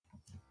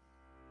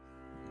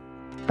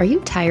Are you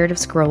tired of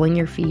scrolling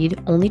your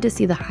feed only to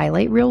see the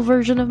highlight reel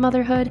version of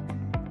motherhood?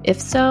 If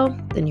so,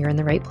 then you're in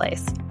the right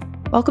place.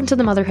 Welcome to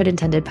the Motherhood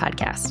Intended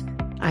podcast.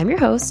 I'm your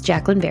host,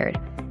 Jacqueline Baird,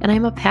 and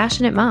I'm a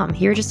passionate mom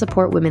here to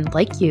support women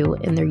like you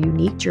in their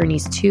unique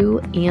journeys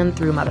to and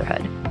through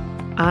motherhood.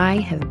 I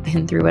have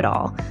been through it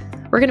all.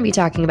 We're going to be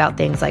talking about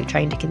things like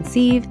trying to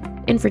conceive,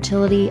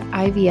 infertility,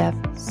 IVF,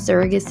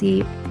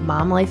 surrogacy,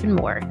 mom life, and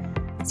more.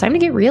 It's time to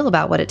get real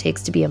about what it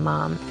takes to be a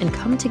mom and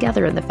come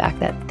together in the fact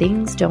that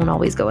things don't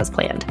always go as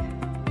planned.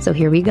 So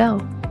here we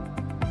go.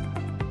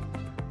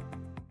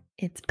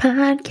 It's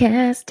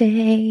podcast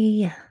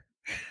day.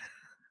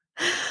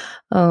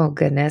 Oh,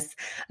 goodness.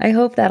 I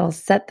hope that'll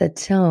set the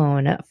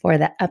tone for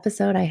the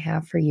episode I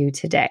have for you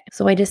today.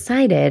 So I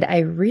decided I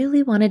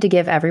really wanted to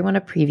give everyone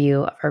a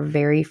preview of our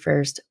very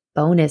first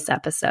bonus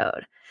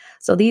episode.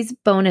 So these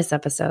bonus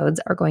episodes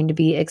are going to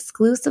be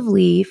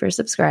exclusively for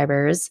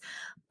subscribers,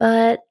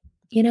 but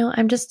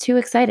I'm just too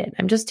excited.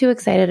 I'm just too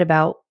excited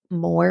about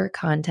more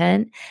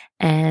content.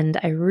 And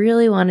I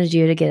really wanted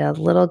you to get a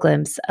little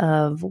glimpse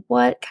of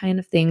what kind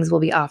of things we'll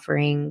be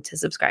offering to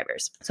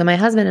subscribers. So my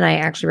husband and I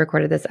actually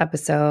recorded this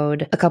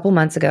episode a couple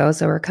months ago.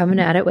 So we're coming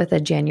at it with a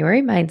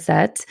January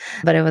mindset,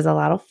 but it was a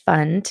lot of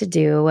fun to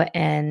do.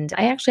 And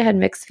I actually had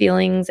mixed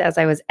feelings as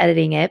I was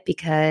editing it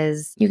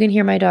because you can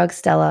hear my dog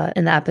Stella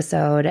in the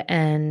episode.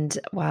 And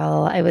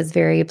while I was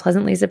very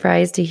pleasantly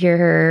surprised to hear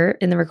her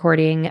in the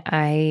recording,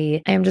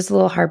 I am just a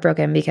little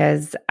heartbroken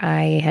because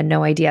I had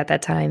no idea at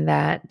that time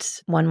that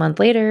 1 month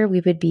later, we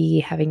would be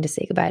having to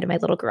say goodbye to my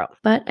little girl.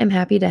 But I'm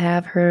happy to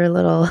have her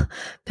little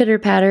pitter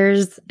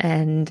patters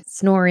and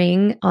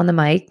snoring on the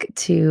mic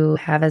to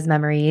have as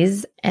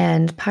memories.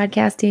 And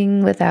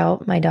podcasting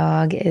without my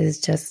dog is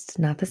just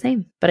not the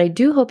same. But I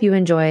do hope you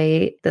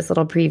enjoy this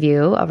little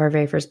preview of our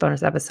very first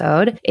bonus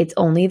episode. It's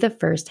only the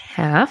first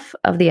half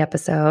of the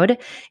episode.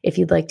 If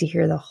you'd like to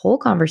hear the whole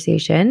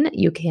conversation,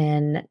 you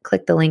can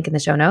click the link in the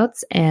show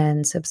notes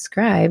and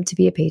subscribe to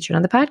be a patron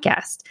of the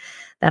podcast.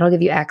 That'll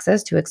give you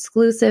access to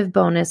exclusive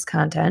bonus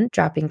content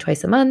dropping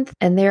twice a month.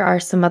 And there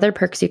are some other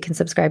perks you can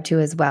subscribe to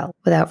as well.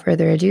 Without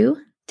further ado,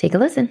 take a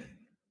listen.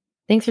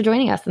 Thanks for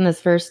joining us in this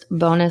first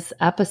bonus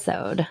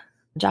episode.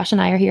 Josh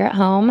and I are here at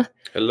home.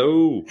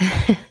 Hello.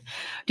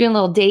 Doing a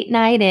little date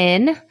night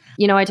in.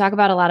 I talk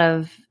about a lot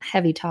of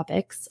heavy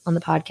topics on the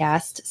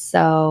podcast,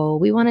 so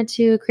we wanted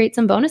to create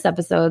some bonus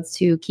episodes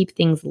to keep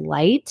things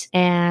light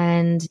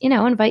and,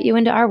 invite you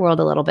into our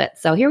world a little bit.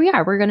 So here we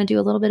are. We're going to do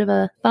a little bit of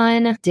a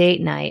fun date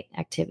night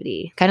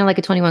activity, kind of like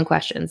a 21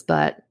 questions,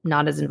 but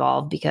not as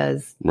involved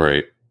because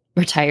we're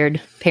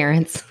tired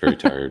parents. Very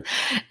tired.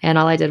 And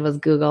all I did was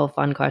Google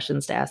fun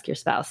questions to ask your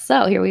spouse.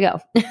 So here we go.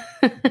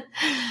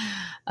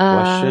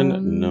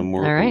 Question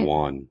number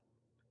one.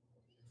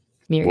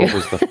 What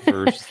was the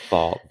first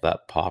thought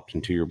that popped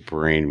into your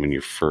brain when you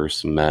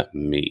first met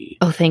me?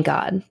 Oh, thank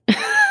God.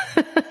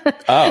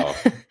 Oh.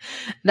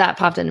 That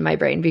popped into my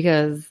brain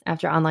because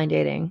after online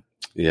dating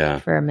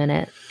for a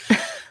minute,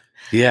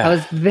 I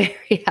was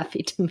very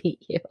happy to meet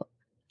you.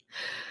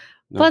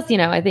 No. Plus,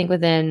 I think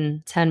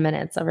within 10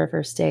 minutes of our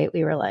first date,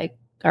 we were like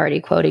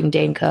already quoting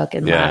Dane Cook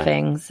and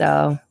laughing.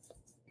 So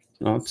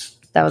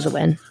that was a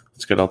win.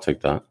 It's good. I'll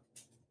take that.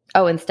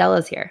 Oh, and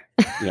Stella's here.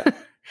 Yeah.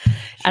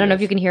 I don't know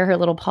if you can hear her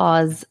little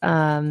paws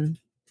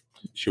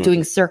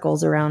doing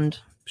circles around.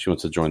 She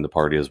wants to join the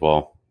party as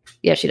well.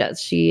 Yeah, she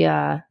does. She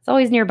is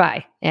always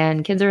nearby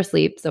and kids are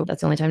asleep. So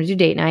that's the only time to do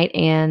date night.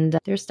 And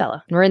there's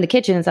Stella. And we're in the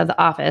kitchen instead of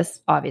the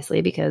office,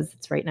 obviously, because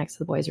it's right next to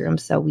the boys' room.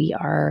 So we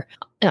are,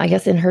 I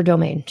guess, in her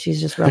domain. She's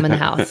just roaming the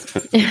house.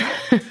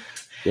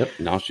 Yep.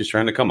 Now she's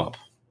trying to come up.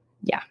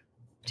 Yeah.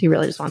 She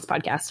really just wants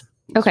podcast.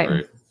 Okay.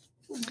 Right.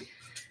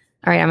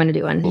 All right, I'm going to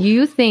do one. Do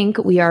you think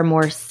we are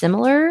more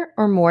similar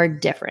or more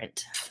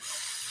different?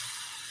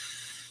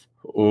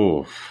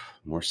 Oh,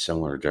 more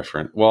similar or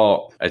different.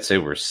 Well, I'd say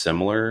we're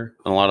similar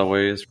in a lot of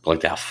ways. We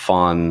like to have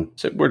fun.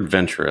 So we're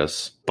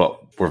adventurous,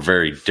 but we're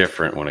very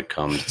different when it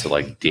comes to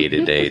like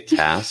day-to-day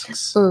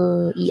tasks.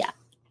 Yeah.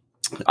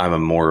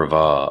 I'm more of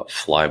a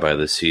fly by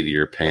the seat of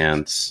your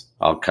pants.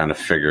 I'll kind of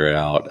figure it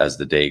out as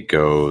the day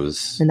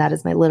goes. And that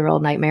is my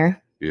literal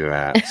nightmare.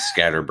 Yeah,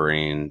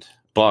 scatterbrained.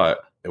 But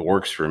it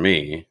works for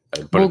me.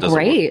 But it doesn't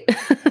great.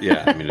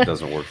 Yeah, I mean, it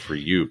doesn't work for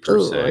you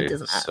per se. It does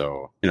not.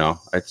 So,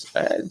 I'd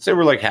say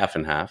we're like half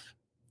and half.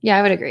 Yeah,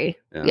 I would agree.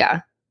 Yeah.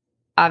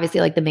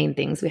 Obviously, like the main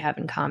things we have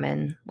in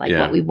common, like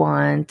what we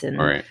want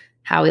and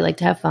how we like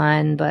to have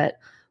fun. But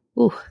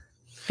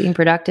being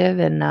productive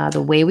and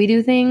the way we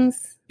do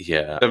things.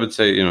 Yeah, I would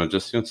say,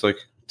 it's like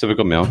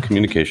typical male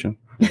communication.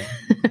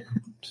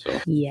 So,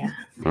 yeah.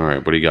 All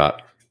right, what do you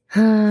got?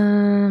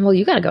 Well,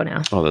 you got to go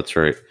now. Oh, that's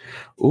right.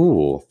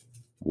 Ooh.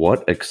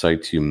 What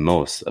excites you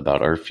most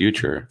about our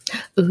future?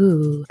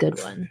 Ooh, good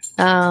one.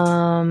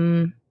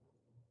 Well,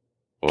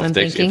 if it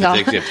takes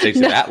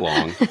you that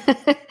long.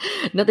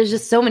 No, there's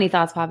just so many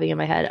thoughts popping in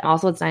my head.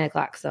 Also, it's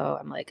 9:00, so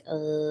I'm like,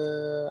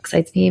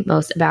 excites me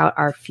most about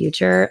our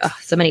future.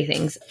 So many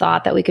things.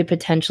 Thought that we could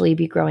potentially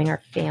be growing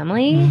our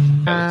family.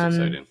 That's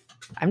exciting.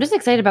 I'm just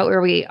excited about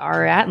where we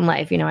are at in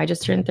life. You know, I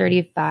just turned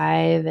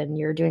 35 and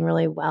you're doing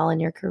really well in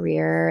your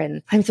career.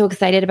 And I'm so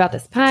excited about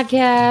this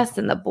podcast,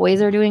 and the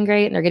boys are doing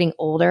great and they're getting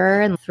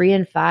older. And 3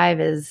 and 5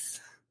 is,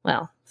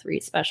 well, 3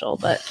 is special,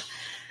 but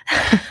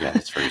Yeah,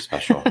 it's very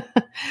special.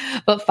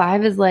 but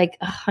 5 is like,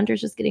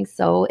 Hunter's just getting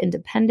so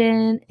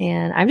independent.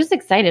 And I'm just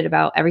excited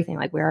about everything,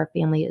 like where our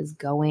family is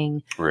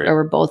going, Right. where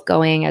we're both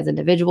going as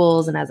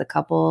individuals and as a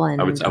couple.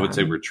 And I would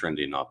say we're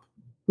trending up.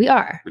 we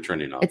are. We're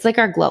trending up. It's like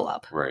our glow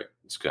up. Right.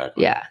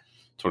 Exactly. Yeah.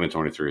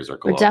 2023 is our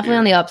glow We're definitely up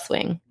on the year.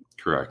 upswing.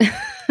 Correct.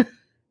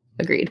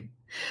 Agreed.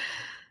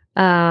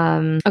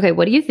 Okay.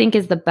 What do you think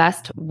is the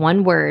best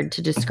one word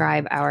to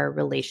describe our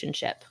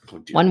relationship? Oh,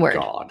 dear One word.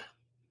 God.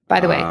 By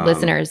the way,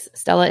 listeners,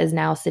 Stella is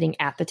now sitting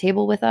at the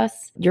table with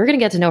us. You're going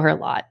to get to know her a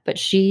lot, but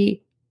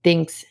she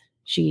thinks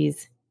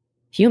she's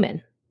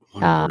human.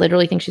 One word.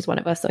 Literally thinks she's one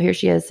of us. So here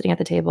she is sitting at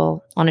the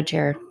table on a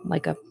chair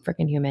like a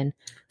freaking human,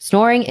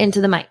 snoring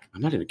into the mic.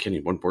 I'm not even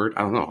kidding. One word.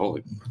 I don't know.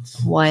 Holy.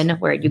 One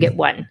word. You get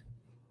one.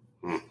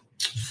 Hmm.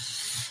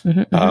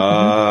 Mhm.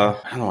 I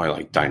don't know why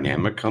like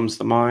dynamic comes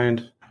to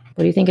mind.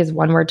 What do you think is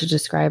one word to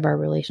describe our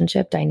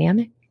relationship?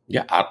 Dynamic?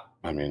 Yeah,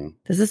 I mean,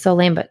 This is so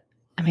lame, but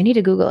I might need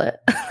to Google it.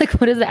 Like,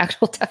 what is the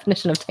actual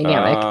definition of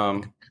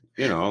dynamic?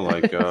 you know,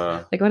 like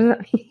Like, what does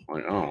that mean? I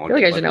don't know, I feel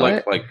like I should know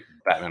it. like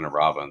Batman and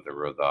Robin, they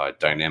were the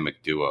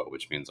dynamic duo,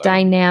 which means like,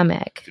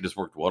 Dynamic. they just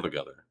worked well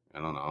together. I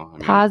don't know. I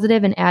mean,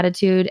 Positive in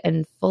attitude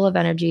and full of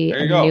energy There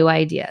you and go. new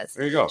ideas.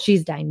 there you go.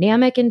 She's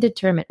dynamic and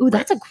determined. Ooh,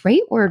 that's a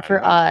great word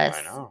for us.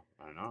 I know.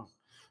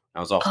 That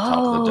was off the top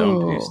of the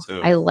dome piece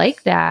too. I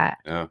like that.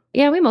 Yeah.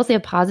 Yeah, we mostly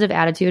have positive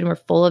attitude and we're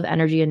full of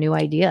energy and new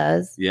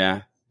ideas.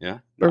 Yeah.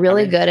 We're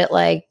really good at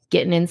like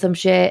getting in some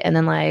shit and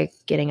then like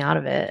getting out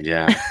of it.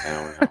 Yeah.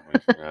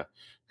 Yeah.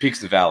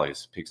 Peaks and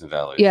valleys.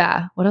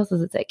 Yeah. What else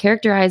does it say?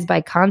 Characterized by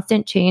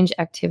constant change,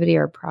 activity,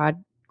 or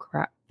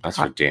That's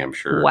for damn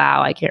sure.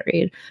 Wow, I can't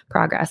read.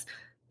 Progress.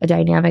 A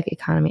dynamic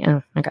economy.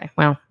 Oh, okay.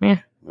 Well, yeah.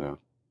 Yeah.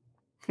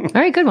 All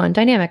right, good one.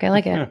 Dynamic. I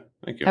like it. Yeah.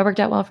 Thank you. That worked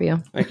out well for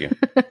you. Thank you.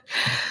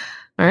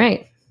 All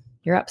right.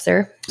 You're up,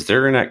 sir. Is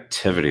there an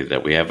activity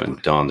that we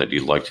haven't done that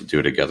you'd like to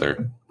do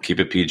together? Keep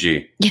it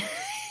PG.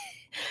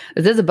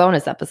 This is a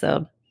bonus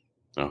episode.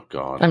 Oh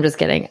God. I'm just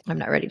kidding. I'm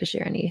not ready to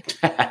share any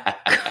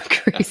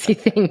crazy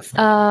things.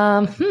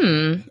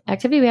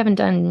 Activity we haven't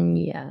done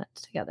yet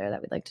together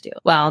that we'd like to do.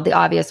 Well, the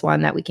obvious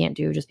one that we can't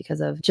do just because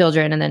of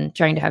children and then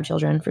trying to have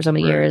children for so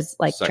many Right. years,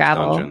 like Sex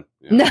travel. dungeon.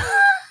 Yeah.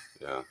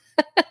 No.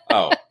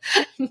 Yeah.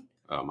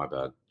 Oh, my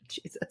bad.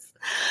 Jesus.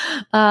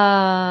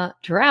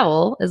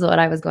 Travel is what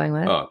I was going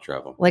with. Oh,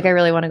 travel. Like, I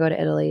really want to go to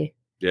Italy.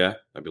 Yeah,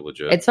 that'd be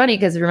legit. It's funny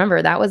because remember,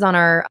 that was on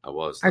our I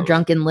was.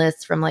 drunken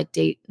list from like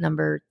date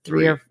number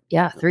 3 or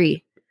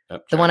 3.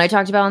 Yep, The one I Jackson.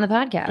 talked about on the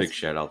podcast. Big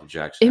shout out to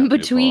Jackson. In Avenue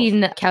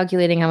between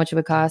calculating how much it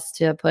would cost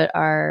to put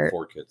our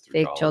 4 kids through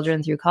fake college.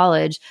 children through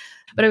college.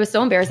 But I was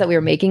so embarrassed that we were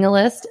making a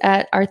list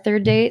at our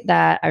third date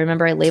that I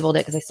remember I labeled it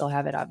because I still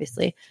have it,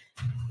 obviously.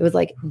 It was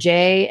like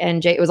J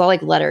and J. It was all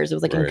like letters. It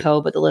was like in Right.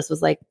 code, but the list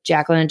was like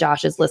Jacqueline and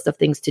Josh's list of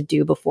things to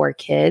do before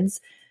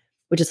kids,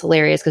 which is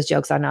hilarious because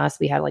joke's on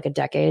us. We had like a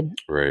decade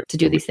Right. to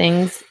do these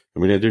things.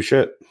 We didn't do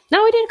shit.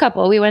 No, we did a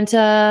couple. We went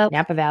to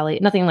Napa Valley.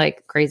 Nothing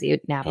like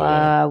crazy.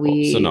 Napa.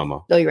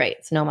 Sonoma. Oh, you're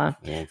right. Sonoma.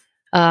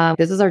 Yeah.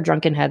 This was our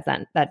drunken heads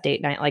that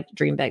date night, like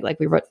dream big. Like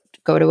we wrote,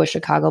 go to a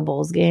Chicago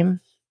Bulls game.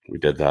 We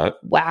did that.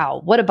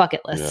 Wow. What a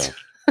bucket list.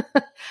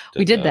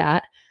 We did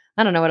that.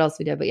 I don't know what else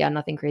we did, but yeah,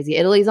 nothing crazy.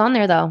 Italy's on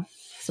there though.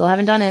 Still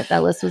haven't done it.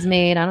 That list was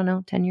made, I don't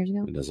know, 10 years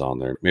ago. It is on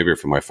there. Maybe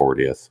for my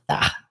 40th.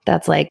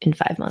 That's like in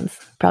 5 months.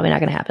 Probably not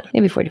going to happen.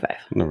 Maybe 45.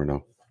 Never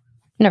know.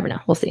 Never know.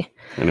 We'll see.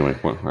 Anyway,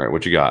 all right.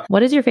 What you got?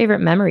 What is your favorite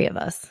memory of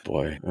us?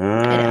 Boy.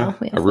 I know.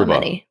 We have so Aruba.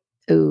 many.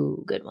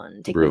 Ooh, good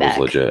one. Take me Aruba back.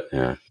 was legit.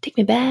 Yeah. Take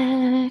me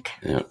back.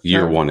 Yeah.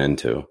 Year So- 1 and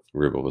 2.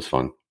 Aruba was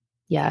fun.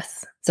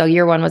 Yes. So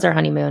year 1 was our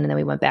honeymoon, and then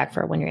we went back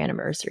for our 1-year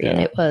anniversary, and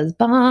Yeah. it was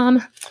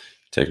bomb.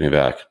 Take me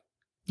back.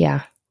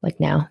 Yeah, like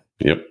now,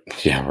 Yep.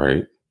 Yeah,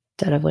 right.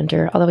 dead of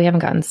winter. Although we haven't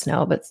gotten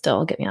snow, but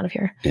still, get me out of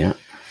here. Yeah.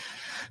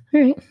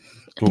 All right,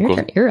 Cool.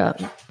 you're up.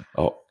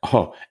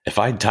 Oh, if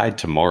I died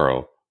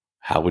tomorrow,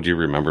 how would you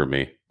remember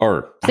me?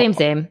 Or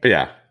Same.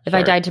 Yeah. If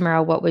I died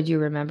tomorrow, what would you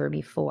remember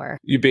me for?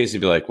 You basically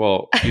be like,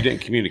 well, you didn't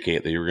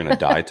communicate that you were going to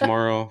die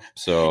tomorrow.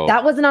 So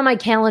That wasn't on my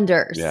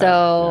calendar, Yeah,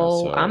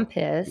 so yeah, so, I'm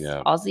pissed.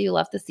 yeah. Also, you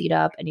left the seat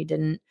up and you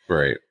didn't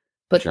right.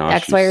 put Josh,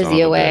 X, you Y, or son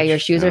Z of a away. bitch. Your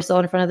shoes Yeah. are still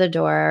in front of the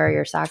door.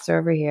 Your socks are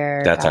over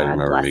here. That's how you God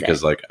remember bless me it.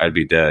 because like I'd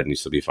be dead and you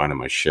still be finding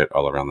my shit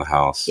all around the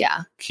house.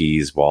 Yeah,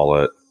 Keys,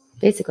 wallet.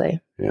 basically.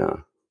 Yeah.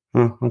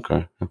 Oh,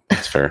 okay.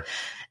 That's fair.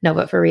 No,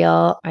 but for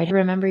real, I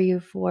remember you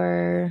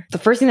for the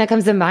first thing that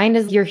comes to mind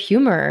is your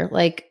humor.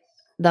 Like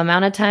the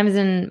amount of times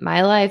in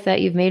my life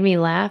that you've made me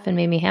laugh and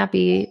made me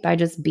happy by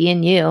just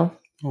being you.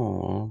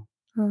 Oh.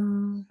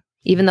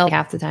 Even though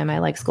half the time I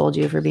like scold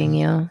you for being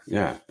you.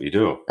 Yeah, you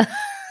do.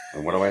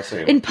 And what do I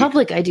say? In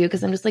public, I do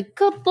because I'm just like,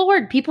 good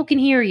Lord, people can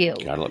hear you.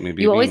 Gotta let me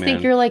be. You me, always man.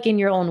 think you're like in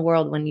your own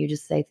world when you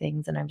just say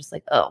things, and I'm just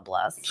like, oh,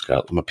 bless.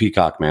 I'm a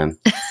peacock, man.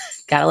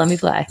 Gotta let me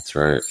fly. That's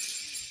right.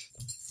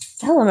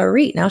 Stella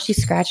Marie. Now she's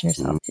scratching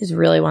herself. She just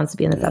really wants to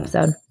be in this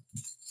episode.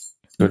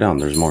 Go down.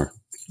 There's more.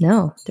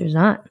 No, there's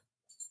not.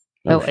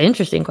 Oh,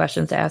 interesting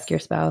questions to ask your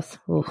spouse.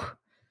 Ooh.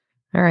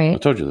 All right. I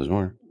told you there's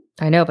more.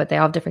 I know, but they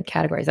all have different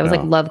categories. That was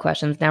like love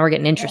questions. Now we're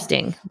getting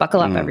interesting.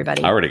 Buckle up,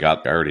 everybody. I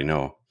already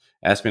know.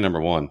 Ask me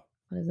number one.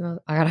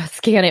 I got to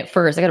scan it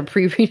first. I got to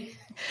pre-read it.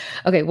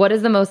 Okay. What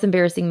is the most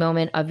embarrassing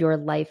moment of your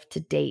life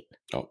to date?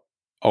 Of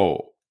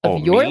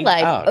your me?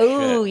 life?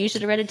 Oh, you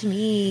should have read it to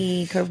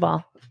me.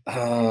 Curveball.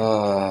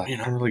 I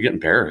really get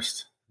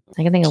embarrassed.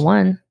 I can think of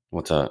one.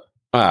 What's that?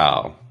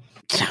 Wow.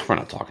 We're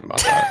not talking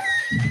about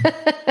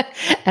that.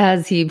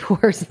 As he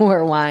pours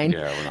more wine.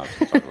 Yeah, we're not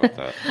talking about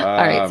that. All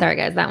right. Sorry,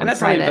 guys. That one's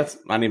private. That's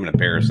not even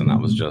embarrassing.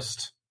 That was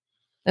just...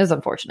 It was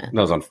unfortunate.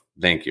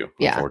 Thank you.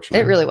 Yeah, unfortunate.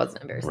 It really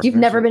wasn't embarrassing. You've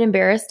never been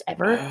embarrassed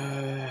ever?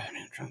 I'm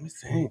trying to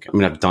think.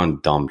 I've done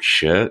dumb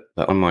shit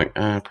that I'm like,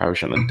 I probably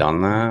shouldn't have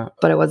done that.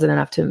 But it wasn't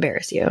enough to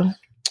embarrass you.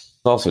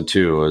 Also,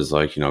 too, it was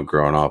like,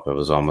 growing up, it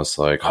was almost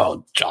like,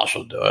 oh, Josh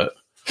will do it.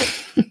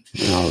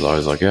 I was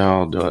always like, yeah,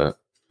 I'll do it.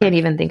 I can't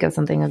even think of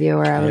something of you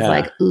where I was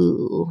like,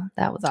 ooh,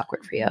 that was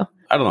awkward for you.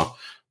 I don't know.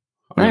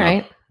 All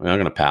right. I'm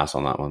going to pass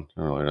on that one.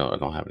 I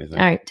don't have anything.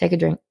 All right. Take a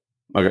drink.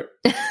 Okay.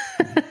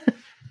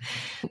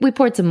 We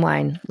poured some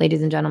wine,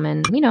 ladies and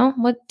gentlemen.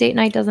 What date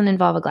night doesn't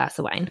involve a glass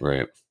of wine?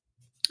 Right.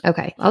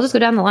 Okay. I'll just go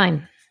down the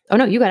line. Oh,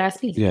 no. You got to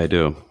ask me. Yeah, I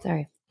do.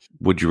 Sorry.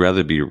 Would you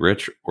rather be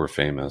rich or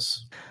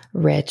famous?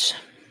 Rich.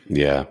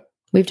 Yeah.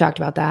 We've talked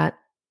about that.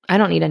 I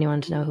don't need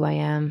anyone to know who I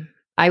am.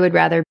 I would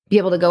rather be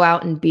able to go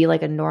out and be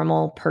like a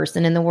normal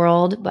person in the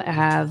world, but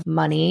have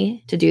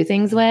money to do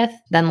things with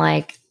than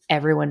like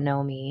everyone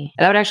know me.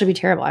 That would actually be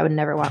terrible. I would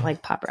never want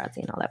like paparazzi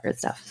and all that weird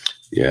stuff.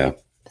 Yeah.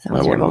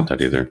 I wouldn't want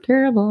that either.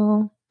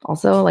 Terrible.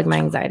 Also, like my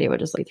anxiety would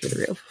just like through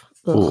the roof.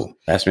 Ooh,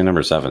 ask me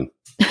number 7.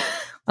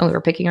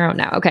 We're picking our own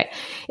now. Okay.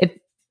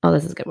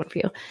 This is a good one for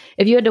you.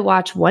 If you had to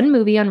watch one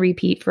movie on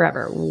repeat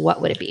forever, what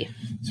would it be?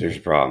 So here's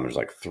the problem. There's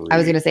like 3. I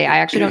was going to say, I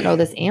actually don't know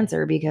this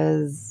answer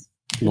because...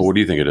 Well, what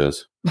do you think it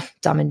is?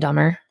 Dumb and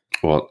Dumber.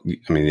 Well,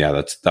 I mean, yeah,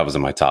 that was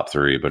in my top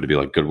 3, but it'd be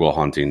like Good Will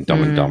Hunting,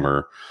 Dumb and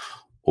Dumber,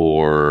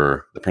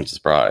 or The Princess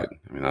Bride.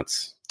 I mean,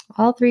 that's...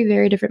 All 3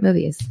 very different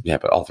movies. Yeah,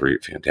 but all 3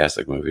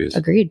 fantastic movies.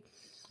 Agreed.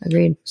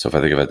 So if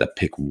I think if I had to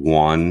pick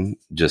one,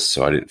 just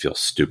so I didn't feel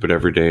stupid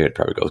every day, I'd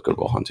probably go with Good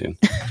Will Hunting.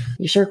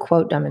 You sure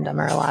quote Dumb and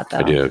Dumber a lot, though.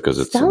 I do, because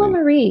it's... Stella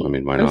Marie. I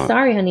mean, why not? I'm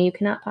sorry, honey, you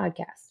cannot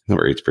podcast.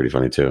 Number 8's pretty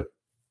funny, too.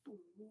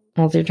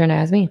 Well, so you're trying to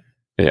ask me.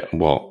 Yeah,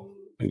 well,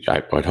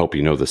 I'd hope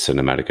you know the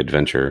cinematic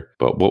adventure,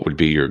 but what would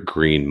be your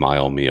Green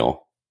Mile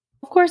meal?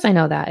 Of course I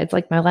know that. It's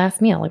like my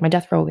last meal, like my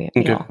death row meal.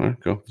 Okay, all right,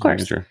 go. Of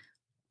course. Sure.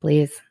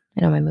 Please.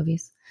 I know my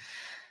movies.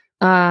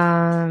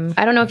 I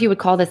don't know if you would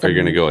call this... Are you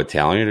going to go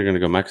Italian or are you going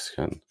to go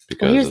Mexican?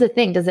 Because here's the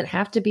thing. Does it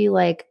have to be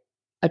like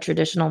a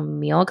traditional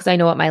meal? Because I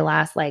know what my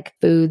last like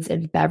foods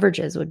and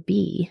beverages would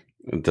be.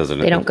 It doesn't.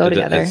 They don't go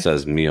together. It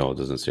says meal. It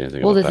doesn't say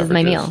anything Well, about this beverages. is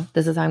my meal.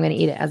 This is how I'm going to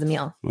eat it as a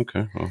meal.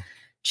 Okay. Well.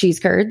 Cheese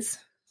curds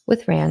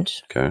with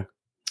ranch. Okay.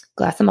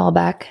 Glass of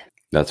Malbec.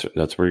 That's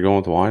where you're going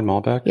with the wine,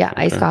 Malbec? Yeah,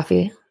 okay. Iced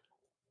coffee.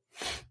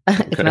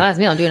 It's my last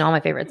meal. I'm doing all my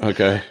favorites.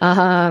 Okay.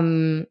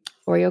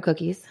 Oreo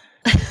cookies.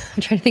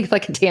 I'm trying to think of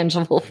like a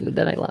tangible food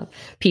that I love.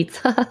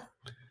 Pizza.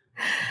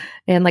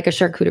 And like a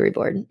charcuterie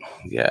board.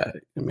 Yeah,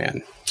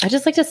 man. I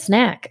just like to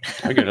snack.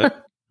 I get it.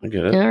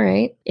 All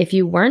right. If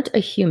you weren't a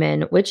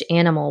human, which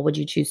animal would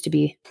you choose to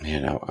be?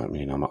 Man, I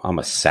mean, I'm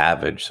a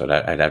savage, so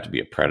I'd have to be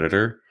a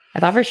predator. I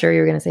thought for sure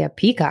you were going to say a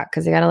peacock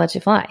because they got to let you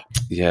fly.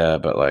 Yeah,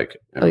 but like...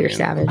 you're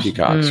savage.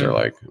 Peacocks are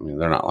like... I mean,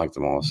 they're not like the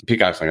most...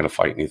 Peacocks aren't going to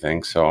fight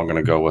anything, so I'm going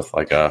to go with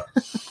like a...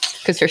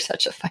 Because you're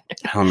such a fighter.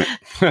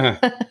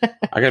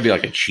 I got to be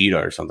like a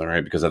cheetah or something,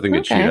 right? Because I think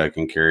a cheetah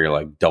can carry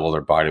like double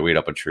their body weight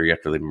up a tree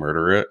after they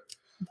murder it.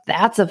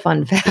 That's a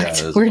fun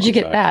fact. Yeah, Where'd you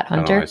get that,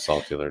 Hunter? I saw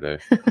it the other day.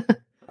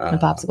 A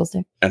popsicle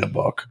stick? In a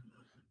book.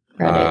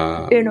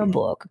 Read it. In a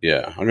book.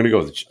 Yeah, I'm going to go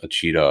with a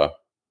cheetah.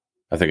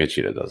 I think a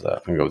cheetah does that.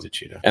 I'm going to go with a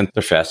cheetah. And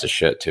they're fast as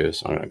shit, too,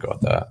 so I'm going to go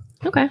with that.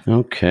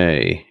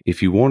 Okay.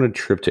 If you want a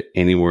trip to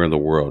anywhere in the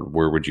world,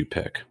 where would you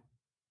pick?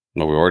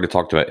 Well, we already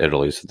talked about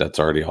Italy, so that's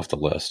already off the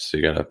list. So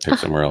you got to pick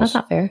somewhere else.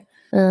 That's not fair.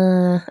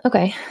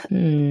 Okay.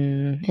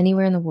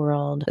 Anywhere in the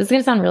world. This is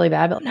going to sound really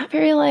bad, but not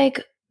very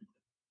like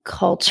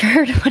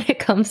cultured when it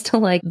comes to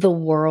like the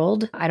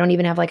world. I don't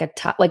even have like a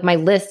top, like my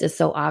list is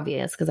so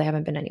obvious because I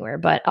haven't been anywhere,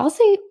 but I'll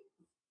say, I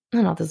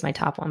don't know if this is my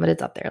top one, but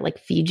it's up there. Like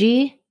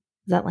Fiji.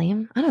 Is that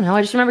lame? I don't know.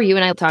 I just remember you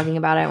and I talking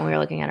about it when we were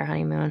looking at our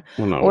honeymoon.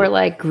 Well, no. Or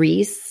like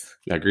Greece.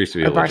 Yeah, Greece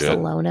would be or legit.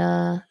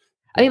 Barcelona.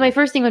 I mean, my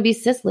first thing would be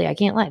Sicily. I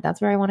can't lie. That's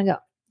where I want to go.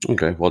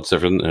 Okay. Well, it's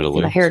different than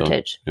Italy. My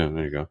heritage. So, yeah,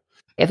 there you go.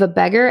 If a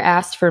beggar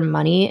asked for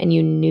money and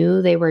you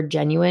knew they were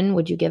genuine,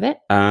 would you give it?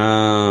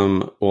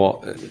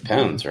 Well, it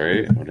depends,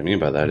 right? What I mean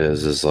by that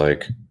is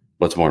like,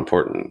 what's more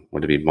important?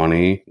 Would it be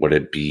money? Would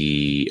it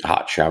be a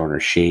hot shower and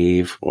a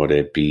shave? Would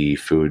it be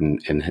food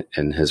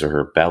in his or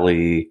her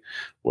belly?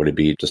 Would it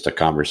be just a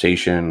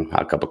conversation,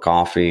 a cup of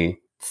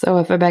coffee? So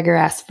if a beggar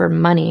asked for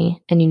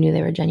money and you knew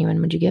they were genuine,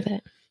 would you give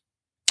it?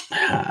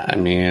 I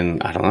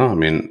mean, I don't know. I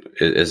mean,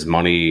 is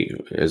money,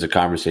 is a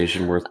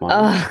conversation worth money?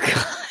 Oh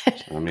God.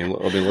 I mean,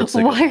 let's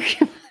take Why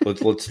are you...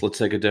 let's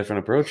take a different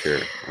approach here.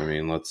 I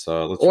mean, let's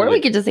Or really,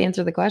 we could just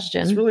answer the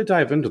question. let's really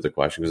dive into the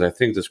question, because I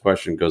think this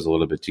question goes a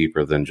little bit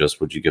deeper than just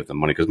would you give them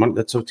money, because money,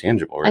 that's so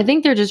tangible. Right? I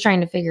think they're just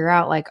trying to figure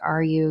out, like,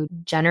 are you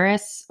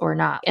generous or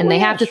not? And Well, they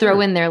have to throw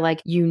sure. in there,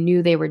 like, you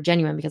knew they were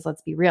genuine, because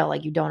let's be real,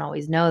 like, you don't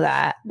always know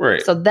that.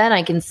 Right. So then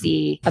I can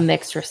see a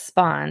mixed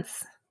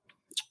response.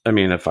 I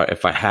mean, if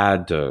I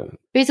had to,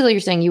 Basically,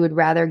 you're saying you would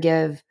rather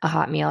give a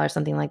hot meal or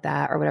something like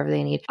that or whatever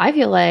they need. I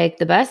feel like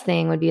the best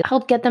thing would be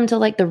help get them to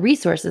like the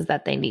resources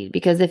that they need.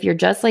 Because if you're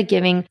just like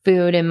giving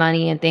food and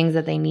money and things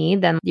that they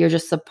need, then you're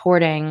just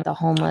supporting the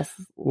homeless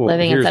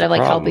living here's instead the of like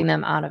problem. helping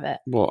them out of it.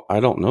 Well,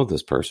 I don't know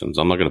this person,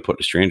 so I'm not going to put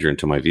a stranger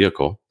into my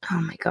vehicle.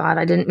 Oh my God.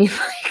 I didn't mean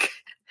like,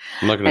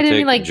 I'm not I going to didn't take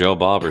mean like Joe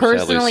Bob or Sally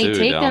personally Sue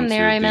take down them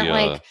there. to I meant the,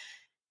 like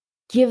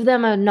give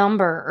them a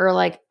number or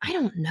like, I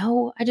don't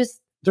know.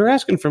 they're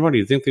asking for money.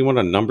 You think they want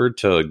a number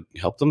to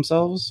help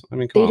themselves? I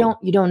mean, come on.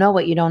 You don't know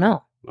what you don't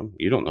know.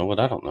 You don't know what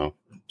I don't know.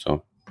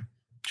 So,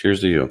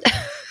 cheers to you.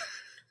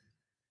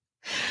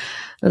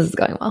 This is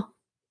going well.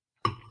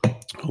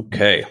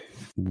 Okay.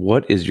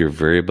 What is your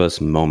very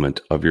best moment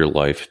of your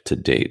life to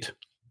date?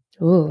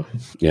 Ooh,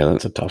 Yeah,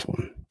 that's a tough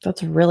one.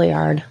 that's really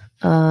hard.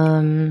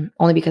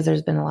 Only because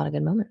there's been a lot of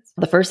good moments.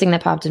 The first thing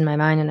that popped in my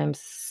mind, and I'm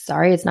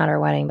sorry it's not our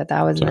wedding, but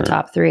that was in the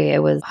top 3.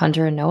 It was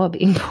Hunter and Noah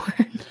being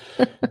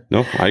born.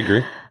 No, I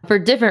agree. For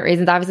different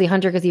reasons. Obviously,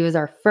 Hunter, because he was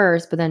our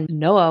first, but then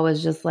Noah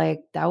was just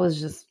like, that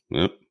was just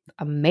Yep.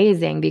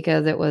 amazing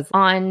because it was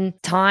on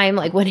time,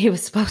 like when he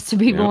was supposed to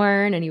be Yep.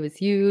 born, and he was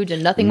huge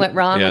and nothing went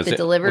wrong with the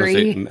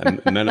delivery.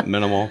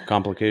 Minimal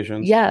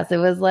complications. Yes, it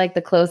was like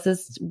the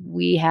closest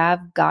we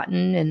have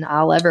gotten and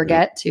I'll ever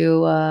get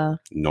to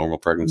normal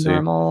pregnancy.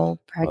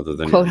 Other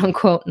than quote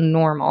unquote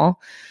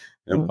normal.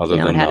 Yep, other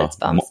than had its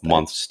bumps,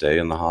 month stay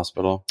in the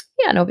hospital.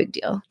 Yeah, no big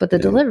deal. But the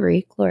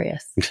delivery,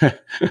 glorious.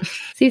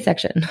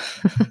 C-section.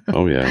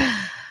 Oh, yeah.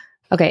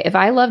 Okay, if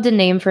I loved a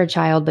name for a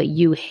child, but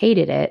you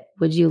hated it,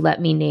 would you let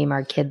me name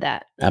our kid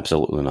that?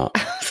 Absolutely not. I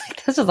was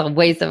like, that's just a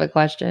waste of a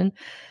question.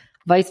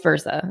 Vice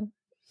versa.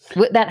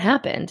 That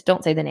happened.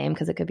 Don't say the name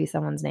because it could be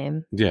someone's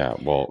name. Yeah,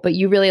 well. But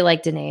you really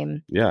liked a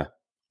name. Yeah.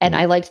 And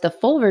I liked the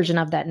full version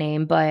of that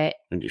name, but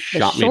the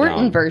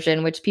shortened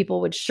version, which people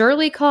would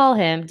surely call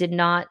him, did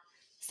not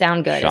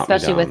sound good,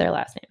 especially with their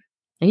last name.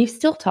 And you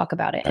still talk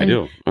about it. I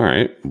do. All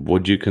right.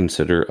 Would you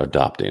consider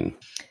adopting?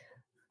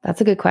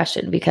 That's a good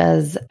question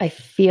because I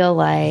feel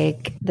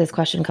like this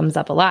question comes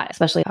up a lot,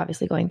 especially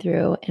obviously going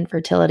through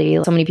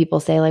infertility. So many people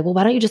say like, well,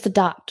 why don't you just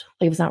adopt?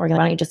 Like if it's not working,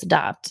 why don't you just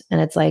adopt?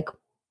 And it's like,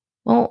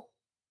 well,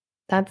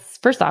 that's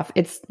first off,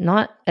 it's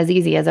not as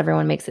easy as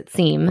everyone makes it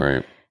seem.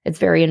 Right. It's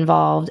very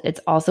involved. It's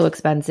also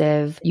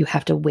expensive. You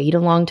have to wait a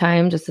long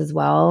time just as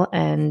well.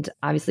 And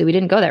obviously we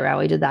didn't go that route.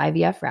 We did the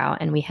IVF route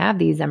and we have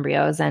these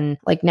embryos. And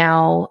like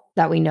now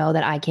that we know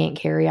that I can't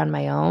carry on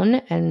my own.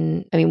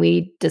 And I mean,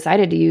 we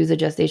decided to use a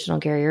gestational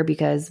carrier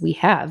because we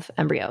have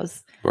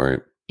embryos.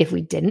 Right. If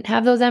we didn't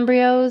have those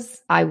embryos,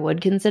 I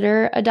would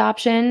consider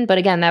adoption. But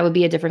again, that would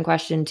be a different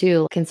question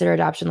too. Consider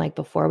adoption like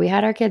before we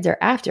had our kids or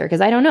after? Because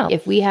I don't know.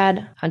 If we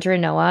had Hunter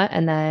and Noah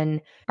and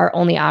then our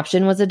only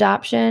option was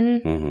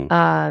adoption,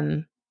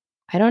 I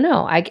don't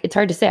know. It's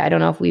hard to say. I don't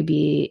know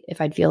if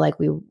I'd feel like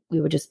we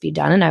would just be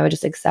done and I would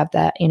just accept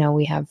that,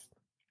 we have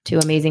 2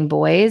 amazing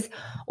boys,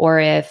 or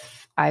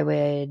if I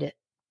would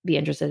be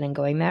interested in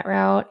going that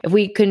route. If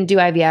we couldn't do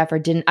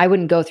IVF I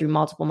wouldn't go through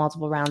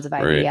multiple rounds of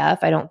IVF. Right.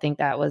 I don't think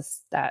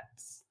that's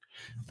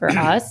for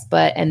us,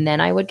 and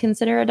then I would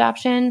consider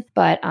adoption.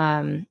 But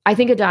I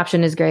think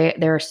adoption is great.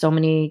 There are so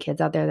many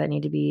kids out there that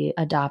need to be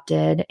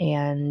adopted.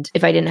 And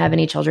if I didn't have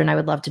any children, I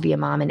would love to be a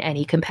mom in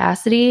any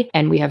capacity.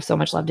 And we have so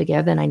much love to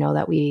give. And I know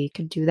that we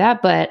could do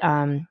that. But,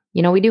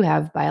 we do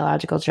have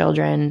biological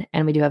children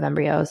and we do have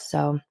embryos.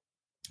 So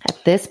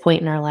at this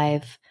point in our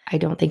life, I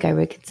don't think I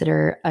would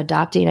consider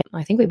adopting.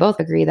 I think we both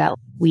agree that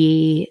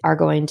we are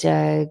going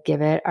to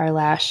give it our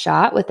last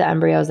shot with the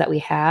embryos that we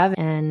have.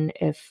 And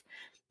if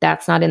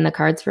that's not in the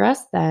cards for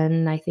us,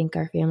 then I think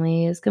our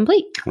family is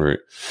complete. Right.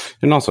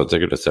 And also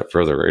take it a step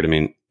further, right? I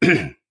mean,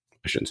 I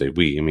shouldn't say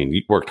we. I mean,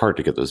 you worked hard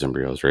to get those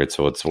embryos, right?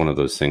 So it's one of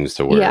those things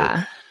to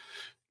where,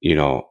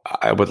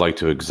 I would like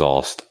to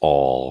exhaust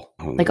all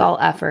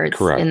efforts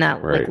in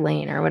that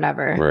lane or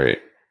whatever. Right.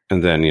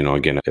 And then,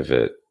 again, if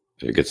it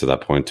gets to that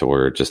point to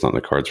where it's just not in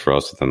the cards for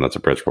us, then that's a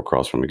bridge we'll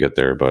cross when we get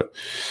there. But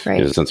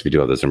since we do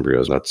have those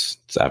embryos, that's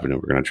the avenue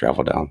we're going to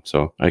travel down.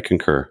 So I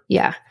concur.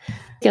 Yeah.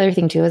 The other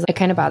thing too is it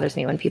kind of bothers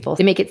me when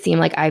they make it seem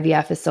like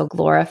IVF is so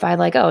glorified,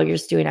 like, oh, you're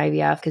just doing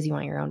IVF because you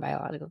want your own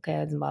biological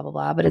kids and blah, blah,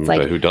 blah. But it's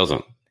like, who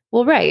doesn't?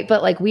 Well, right.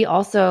 But like we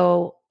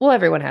also,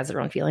 everyone has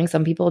their own feelings.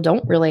 Some people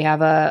don't really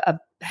have a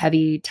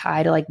heavy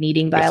tie to like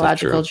needing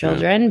biological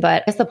children. Yeah.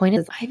 But I guess the point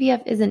is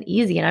IVF isn't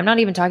easy. And I'm not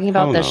even talking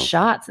about the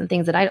shots and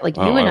things that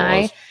you and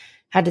I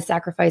had to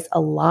sacrifice a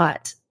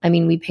lot. I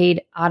mean, we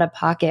paid out of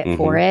pocket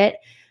for it.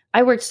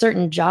 I worked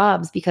certain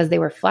jobs because they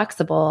were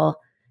flexible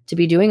to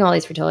be doing all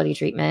these fertility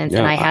treatments.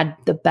 And I had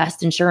the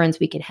best insurance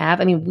we could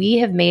have. I mean, we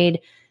have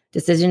made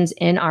decisions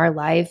in our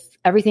life,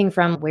 everything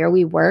from where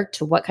we worked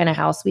to what kind of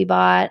house we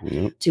bought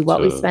to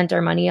what we spent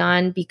our money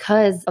on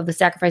because of the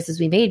sacrifices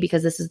we made,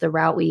 because this is the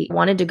route we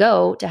wanted to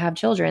go to have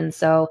children.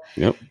 So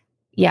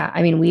yeah,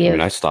 I mean,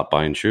 I stopped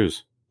buying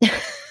shoes.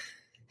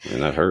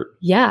 And that hurt.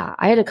 Yeah.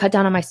 I had to cut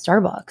down on my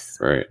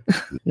Starbucks. Right.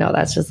 No,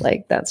 that's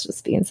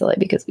just being silly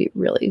because we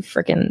really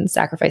freaking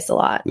sacrificed a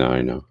lot. No,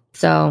 I know.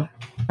 So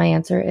my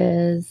answer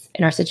is,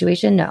 in our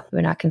situation, no, we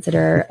would not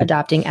consider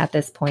adopting at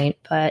this point,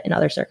 but in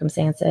other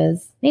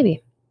circumstances,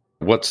 maybe.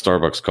 What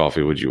Starbucks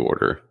coffee would you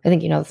order? I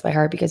think you know this by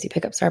heart because you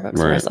pick up Starbucks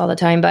for us all the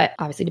time, but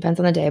obviously depends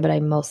on the day, but I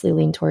mostly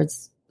lean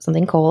towards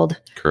something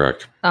cold.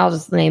 Correct. I'll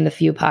just name the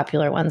few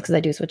popular ones because I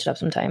do switch it up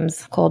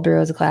sometimes. Cold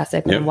brew is a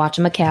classic. Yep. Watch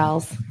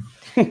McCall's.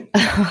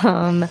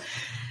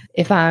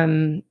 If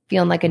I'm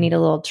feeling like I need a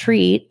little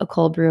treat, a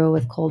cold brew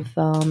with cold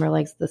foam or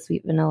like the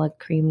sweet vanilla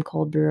cream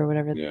cold brew or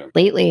whatever. Yeah.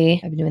 Lately,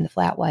 I've been doing the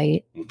flat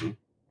white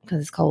because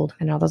it's cold.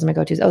 I know those are my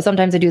go-tos. Oh,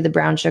 sometimes I do the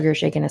brown sugar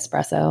shaken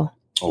espresso.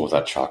 Oh,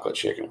 that chocolate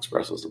shaken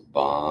espresso is a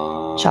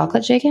bomb.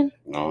 Chocolate shaken?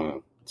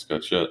 No, it's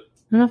good shit.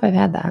 I don't know if I've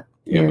had that.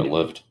 You haven't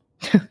lived.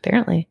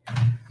 Apparently.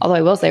 Although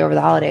I will say over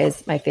the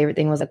holidays, my favorite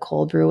thing was a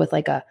cold brew with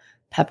like a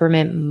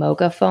peppermint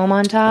mocha foam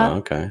on top. Oh,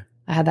 okay.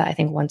 I had that, I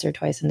think, once or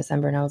twice in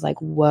December, and I was like,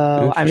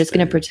 whoa, I'm just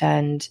going to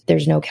pretend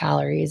there's no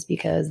calories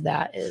because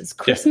that is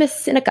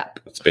Christmas in a cup.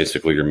 It's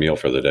basically your meal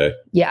for the day.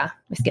 Yeah,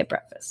 I skip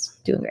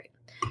breakfast. Doing great.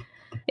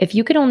 If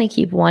you could only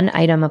keep one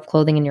item of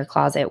clothing in your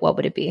closet, what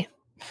would it be?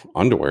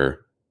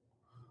 Underwear.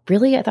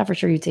 Really? I thought for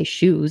sure you'd say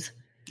shoes.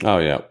 Oh,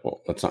 yeah.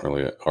 Well, that's not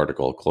really an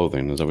article of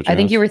clothing. Is that what you I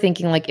think you were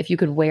thinking like if you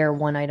could wear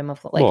one item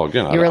of clothing. Well,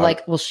 again, you were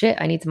like, well, shit,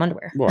 I need some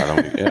underwear. Well,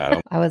 I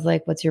don't. I was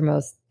like, what's your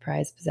most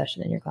prized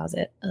possession in your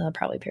closet?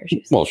 Probably a pair of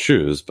shoes. Well,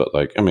 shoes, but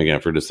like, I mean, again,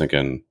 if we're just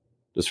thinking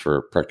just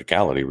for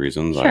practicality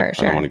reasons, I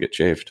don't want to get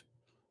chafed.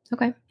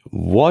 Okay.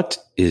 What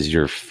is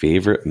your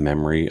favorite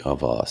memory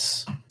of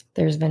us?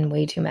 There's been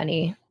way too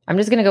many. I'm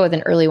just going to go with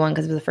an early one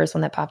because it was the first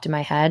one that popped in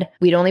my head.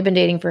 We'd only been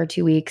dating for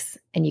 2 weeks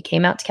and you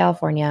came out to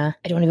California.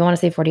 I don't even want to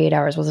say 48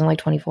 hours. Wasn't it like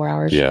 24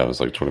 hours? Yeah, it was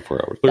like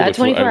 24 hours. That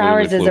 24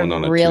 hours is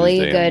a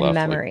really good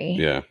memory.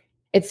 Yeah.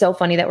 It's so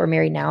funny that we're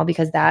married now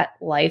because that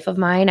life of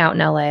mine out in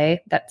LA,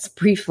 that's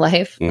brief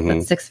life,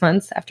 that's 6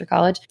 months after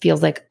college,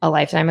 feels like a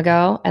lifetime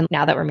ago. And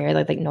now that we're married,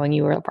 like knowing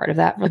you were a part of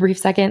that for a brief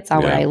second, saw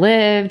where I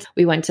lived.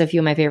 We went to a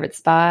few of my favorite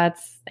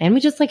spots and we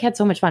just like had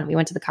so much fun. We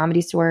went to the Comedy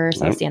Store,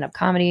 saw stand-up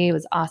comedy. It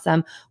was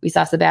awesome. We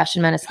saw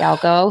Sebastian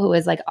Maniscalco, who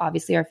is like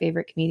obviously our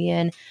favorite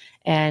comedian.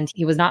 And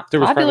he was not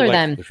popular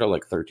then. There were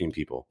like 13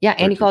 people. Yeah,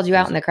 and he called you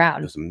out in the crowd.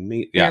 It was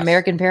amazing. Your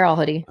American Apparel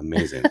hoodie.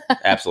 Amazing.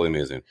 Absolutely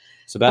amazing.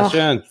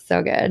 Sebastian.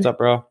 So good. What's up,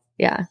 bro?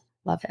 Yeah.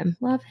 Love him.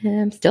 Love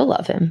him. Still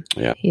love him.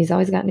 Yeah. He's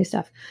always got new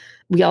stuff.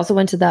 We also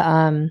went to the,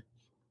 I don't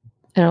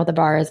know what the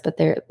bar is, but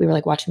we were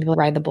like watching people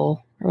ride the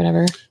bull or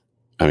whatever.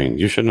 I mean,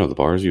 you should know the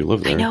bars. You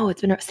live there. I know.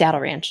 It's been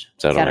Saddle Ranch.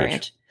 Saddle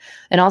Ranch.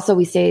 And also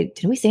we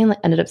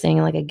ended up staying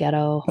in like a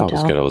ghetto hotel? Oh, it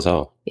was ghetto as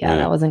hell. Yeah,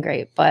 that wasn't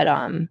great. But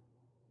it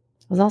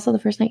was also the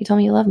first night you told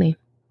me you love me.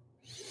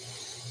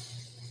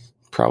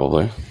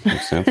 Probably.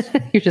 Makes sense.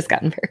 You just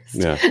got embarrassed.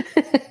 Yeah.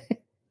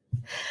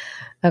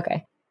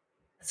 Okay.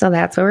 So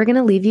that's where we're going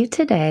to leave you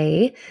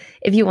today.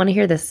 If you want to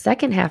hear the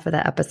second half of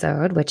the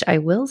episode, which I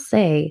will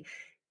say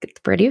it's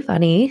pretty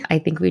funny, I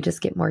think we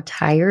just get more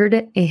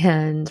tired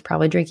and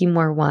probably drinking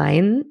more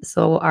wine.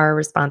 So our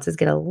responses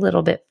get a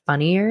little bit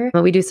funnier.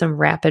 But we do some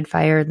rapid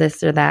fire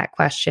this or that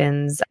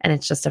questions and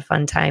it's just a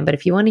fun time. But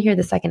if you want to hear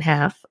the second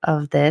half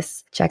of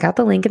this, check out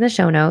the link in the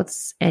show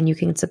notes and you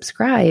can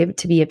subscribe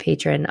to be a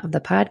patron of the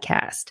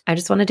podcast. I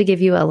just wanted to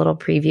give you a little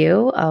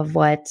preview of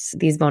what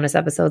these bonus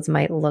episodes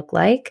might look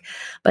like.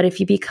 But if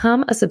you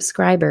become a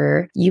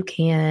subscriber, you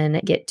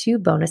can get 2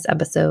 bonus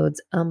episodes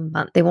a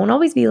month. They won't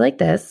always be like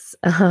this.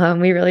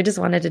 We really just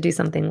wanted to do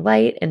something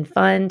light and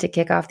fun to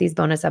kick off these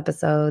bonus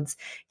episodes,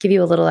 give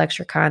you a little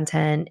extra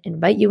content,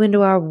 invite you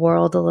into our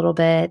world a little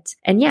bit.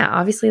 And yeah,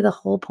 obviously the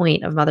whole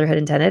point of Motherhood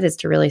Intended is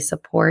to really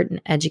support and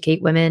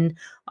educate women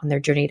on their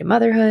journey to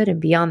motherhood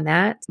and beyond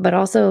that. But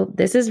also,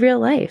 this is real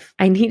life.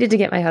 I needed to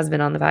get my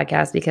husband on the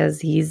podcast because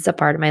he's a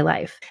part of my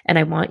life and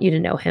I want you to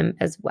know him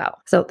as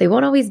well. So they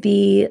won't always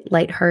be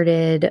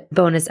lighthearted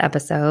bonus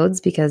episodes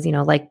because,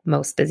 like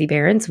most busy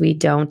parents, we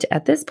don't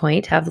at this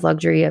point have the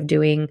luxury of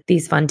doing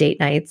these fun date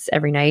nights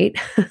every night.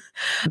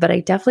 But I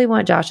definitely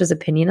want Josh's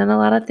opinion on a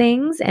lot of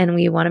things. And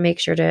we want to make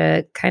sure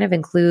to kind of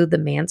include the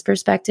man's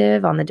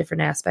perspective on the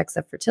different aspects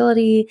of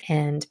fertility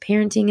and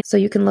parenting. So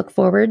you can look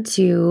forward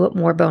to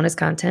more bonus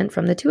content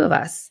from the 2 of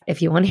us.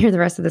 If you want to hear the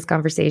rest of this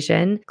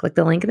conversation, click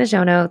the link in the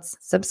show notes,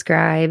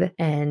 subscribe,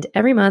 and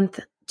every month,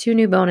 2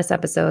 new bonus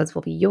episodes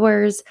will be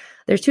yours.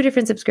 There's 2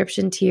 different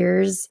subscription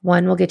tiers.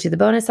 One will get you the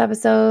bonus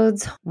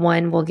episodes.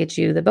 One will get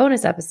you the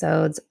bonus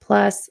episodes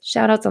plus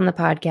shout outs on the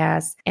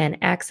podcast and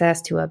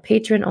access to a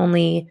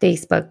patron-only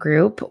Facebook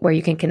group where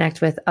you can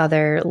connect with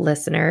other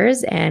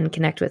listeners and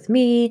connect with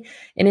me.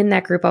 And in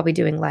that group, I'll be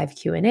doing live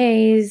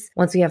Q&As.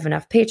 Once we have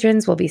enough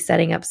patrons, we'll be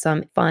setting up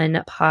some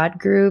fun pod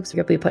groups.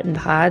 We'll be putting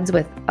pods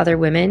with other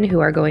women who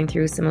are going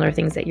through similar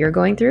things that you're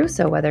going through.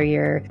 So whether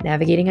you're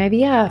navigating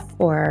IVF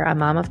or a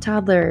mom of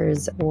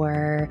toddlers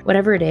or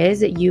whatever it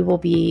is, you will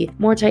be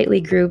more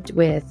tightly grouped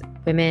with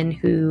women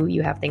who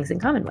you have things in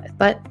common with.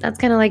 But that's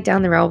kind of like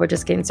down the road. We're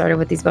just getting started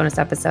with these bonus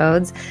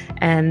episodes.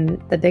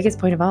 And the biggest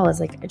point of all is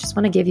like, I just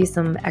want to give you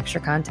some extra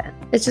content.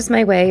 It's just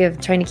my way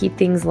of trying to keep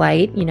things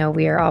light. You know,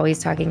 we are always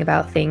talking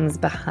about things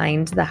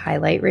behind the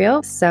highlight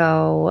reel.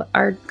 So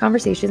our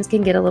conversations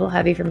can get a little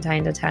heavy from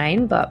time to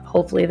time, but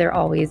hopefully they're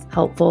always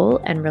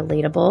helpful and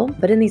relatable.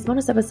 But in these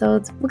bonus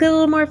episodes, we'll get a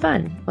little more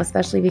fun,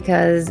 especially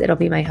because it'll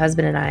be my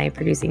husband and I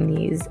producing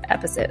these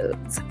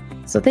episodes.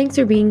 So thanks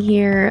for being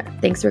here.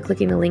 Thanks for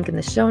clicking the link in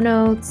the show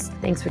notes.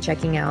 Thanks for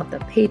checking out the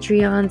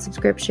Patreon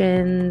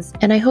subscriptions.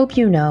 And I hope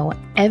you know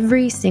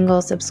every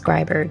single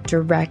subscriber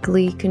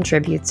directly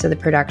contributes to the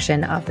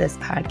production of this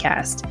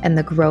podcast and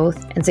the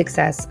growth and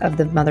success of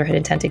the Motherhood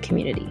Intended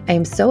community. I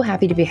am so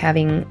happy to be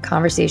having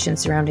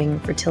conversations surrounding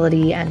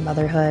fertility and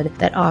motherhood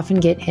that often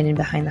get hidden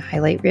behind the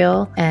highlight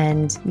reel.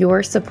 And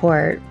your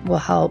support will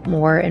help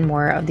more and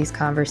more of these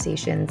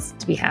conversations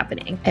to be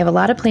happening. I have a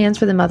lot of plans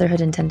for the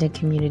Motherhood Intended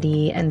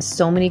community and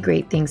so many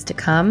great things to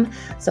come.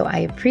 So I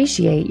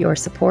appreciate your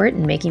support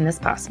in making this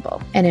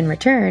possible. And in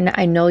return,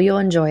 I know you'll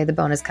enjoy the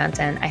bonus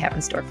content I have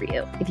in store for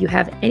you. If you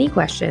have any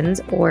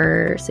questions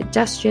or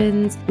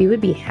suggestions, we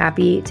would be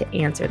happy to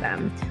answer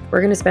them.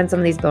 We're going to spend some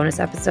of these bonus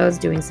episodes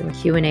doing some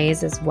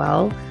Q&As as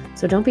well.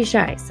 So don't be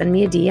shy. Send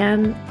me a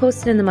DM,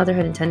 post it in the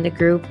Motherhood Intended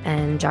group,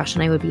 and Josh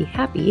and I would be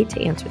happy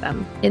to answer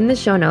them. In the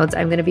show notes,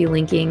 I'm going to be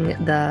linking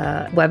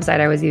the website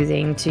I was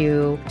using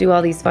to do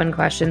all these fun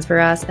questions for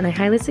us, and I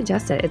highly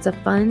suggest it. It's a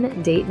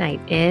fun date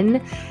night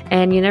in,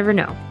 and you never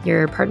know.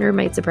 Your partner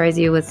might surprise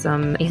you with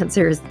some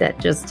answers that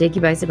just take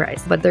you by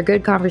surprise, but they're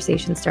good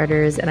conversation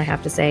starters, and I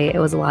have to say it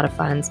was a lot of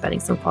fun spending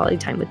some quality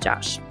time with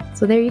Josh.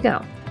 So there you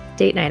go.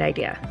 Date night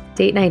idea.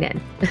 Date night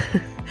in.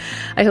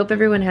 I hope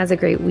everyone has a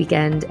great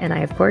weekend, and I,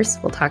 of course,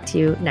 will talk to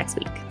you next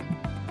week.